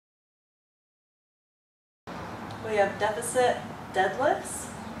we have deficit deadlifts.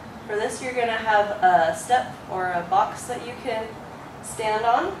 For this, you're going to have a step or a box that you can stand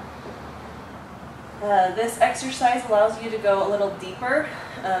on. This exercise allows you to go a little deeper,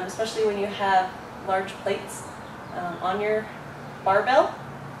 especially when you have large plates on your barbell.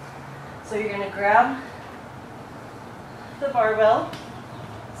 So you're going to grab the barbell,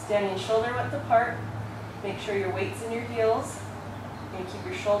 standing shoulder width apart. Make sure your weight's in your heels. You're going to keep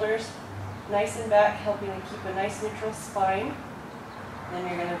your shoulders nice and back, helping to keep a nice neutral spine. Then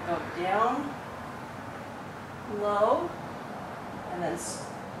you're going to go down, low, and then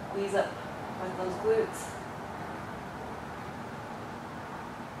squeeze up with those glutes.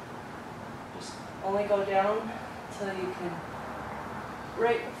 Just only go down till you can,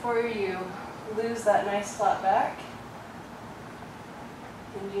 right before you lose that nice flat back,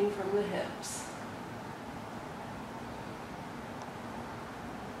 hinging from the hips.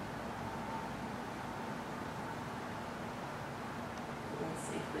 And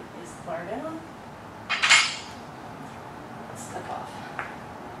safely place the bar down.